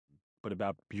but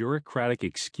about bureaucratic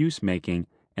excuse-making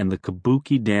and the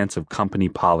kabuki dance of company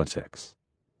politics.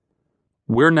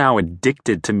 We're now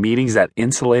addicted to meetings that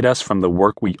insulate us from the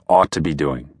work we ought to be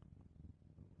doing.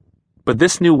 But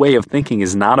this new way of thinking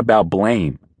is not about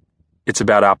blame. It's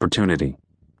about opportunity.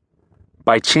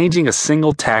 By changing a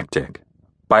single tactic,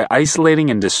 by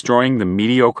isolating and destroying the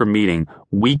mediocre meeting,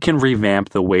 we can revamp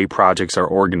the way projects are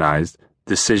organized,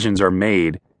 decisions are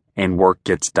made, and work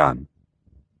gets done.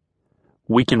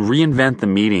 We can reinvent the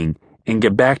meeting and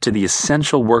get back to the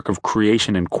essential work of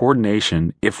creation and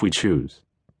coordination if we choose.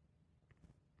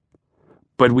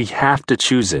 But we have to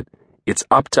choose it. It's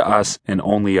up to us and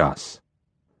only us.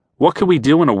 What could we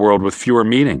do in a world with fewer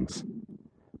meetings?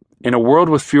 In a world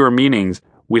with fewer meetings,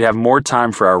 we'd have more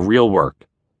time for our real work,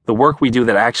 the work we do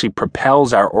that actually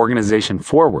propels our organization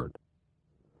forward.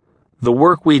 The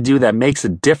work we do that makes a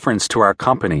difference to our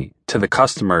company, to the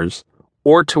customers,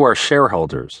 or to our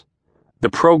shareholders. The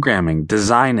programming,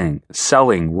 designing,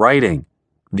 selling, writing,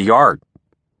 the art.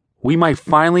 We might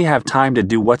finally have time to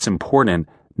do what's important,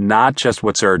 not just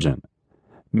what's urgent.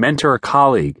 Mentor a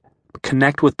colleague,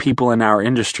 connect with people in our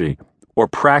industry, or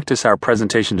practice our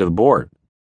presentation to the board.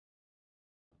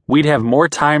 We'd have more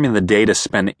time in the day to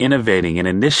spend innovating and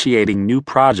initiating new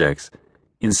projects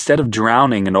instead of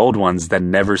drowning in old ones that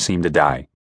never seem to die.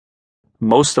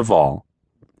 Most of all,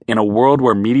 in a world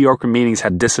where mediocre meetings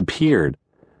had disappeared,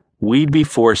 we'd be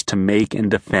forced to make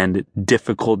and defend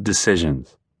difficult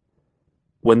decisions.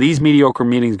 When these mediocre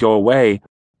meetings go away,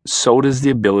 so does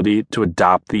the ability to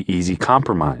adopt the easy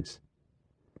compromise.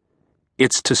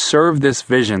 It's to serve this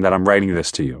vision that I'm writing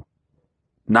this to you.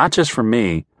 Not just for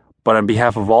me, but on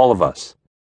behalf of all of us,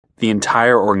 the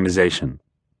entire organization.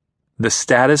 The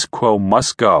status quo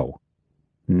must go.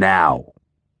 Now.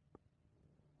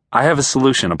 I have a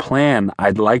solution, a plan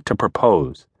I'd like to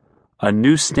propose, a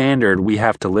new standard we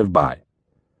have to live by.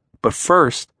 But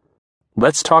first,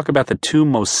 let's talk about the two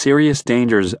most serious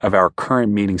dangers of our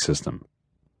current meeting system.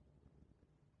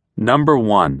 Number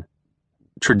 1,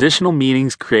 traditional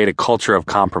meetings create a culture of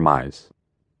compromise.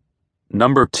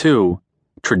 Number 2,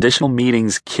 traditional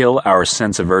meetings kill our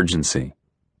sense of urgency.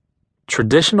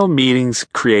 Traditional meetings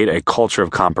create a culture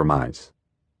of compromise.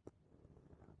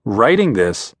 Writing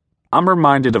this, I'm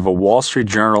reminded of a Wall Street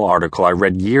Journal article I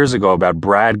read years ago about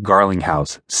Brad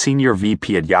Garlinghouse, Senior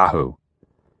VP at Yahoo.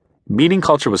 Meeting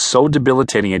culture was so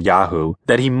debilitating at Yahoo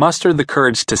that he mustered the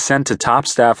courage to send to top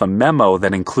staff a memo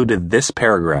that included this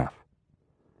paragraph.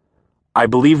 I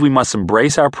believe we must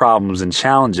embrace our problems and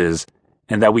challenges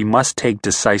and that we must take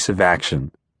decisive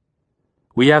action.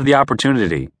 We have the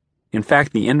opportunity, in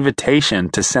fact the invitation,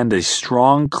 to send a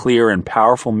strong, clear, and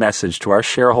powerful message to our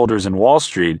shareholders in Wall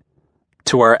Street,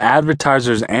 to our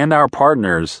advertisers and our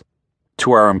partners,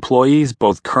 to our employees,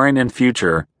 both current and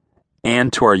future,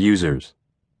 and to our users.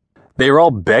 They are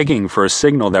all begging for a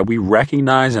signal that we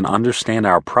recognize and understand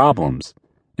our problems,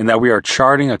 and that we are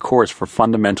charting a course for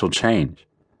fundamental change.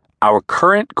 Our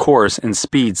current course and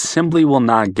speed simply will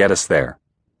not get us there.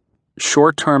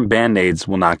 Short-term band-aids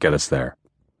will not get us there.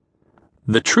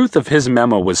 The truth of his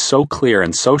memo was so clear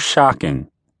and so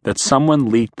shocking that someone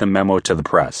leaked the memo to the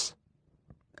press.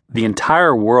 The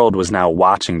entire world was now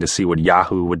watching to see what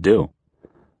Yahoo would do.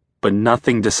 But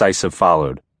nothing decisive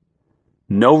followed.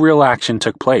 No real action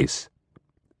took place.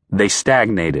 They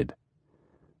stagnated.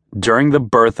 During the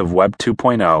birth of Web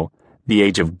 2.0, the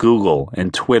age of Google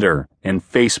and Twitter and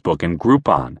Facebook and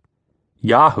Groupon,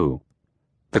 Yahoo,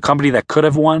 the company that could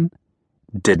have won,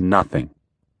 did nothing.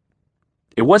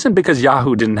 It wasn't because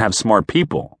Yahoo didn't have smart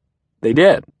people. They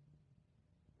did.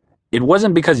 It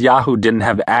wasn't because Yahoo didn't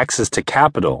have access to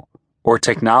capital or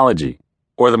technology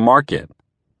or the market.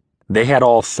 They had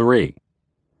all three.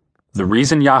 The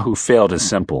reason Yahoo failed is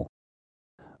simple.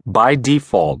 By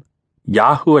default,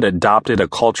 Yahoo had adopted a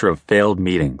culture of failed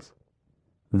meetings.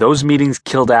 Those meetings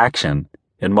killed action,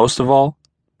 and most of all,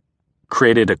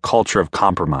 created a culture of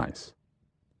compromise.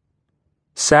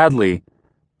 Sadly,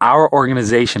 our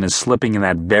organization is slipping in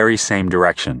that very same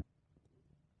direction.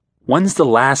 When's the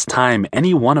last time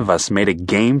any one of us made a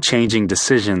game-changing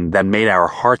decision that made our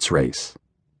hearts race?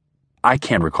 I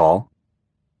can't recall.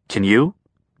 Can you?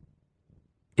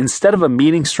 Instead of a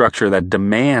meeting structure that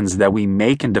demands that we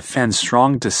make and defend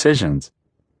strong decisions,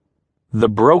 the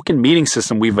broken meeting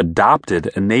system we've adopted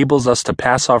enables us to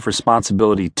pass off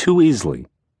responsibility too easily.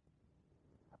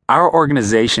 Our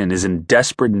organization is in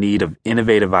desperate need of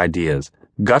innovative ideas,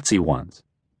 gutsy ones,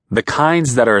 the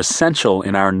kinds that are essential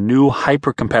in our new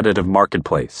hyper-competitive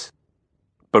marketplace.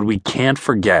 But we can't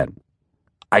forget,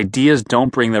 ideas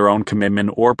don't bring their own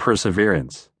commitment or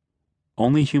perseverance.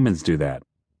 Only humans do that.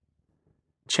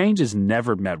 Change is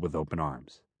never met with open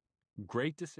arms. Great decisions